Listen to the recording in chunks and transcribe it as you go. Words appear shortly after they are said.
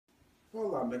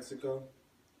Hola, Mexico.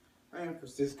 I am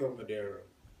Francisco Madero,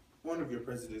 one of your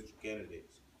presidential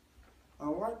candidates.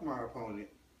 Unlike my opponent,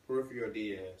 Porfirio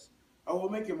Diaz, I will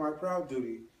make it my proud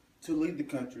duty to lead the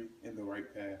country in the right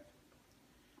path.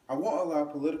 I won't allow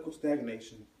political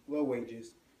stagnation, low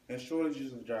wages, and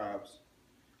shortages of jobs.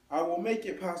 I will make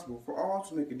it possible for all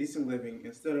to make a decent living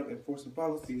instead of enforcing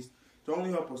policies to only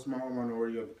help a small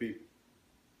minority of the people.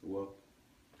 Well,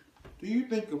 do you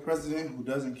think a president who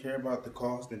doesn't care about the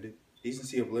cost and the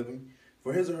decency of living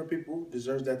for his or her people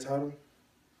deserves that title?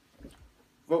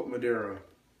 Vote Madero.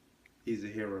 He's a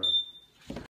hero.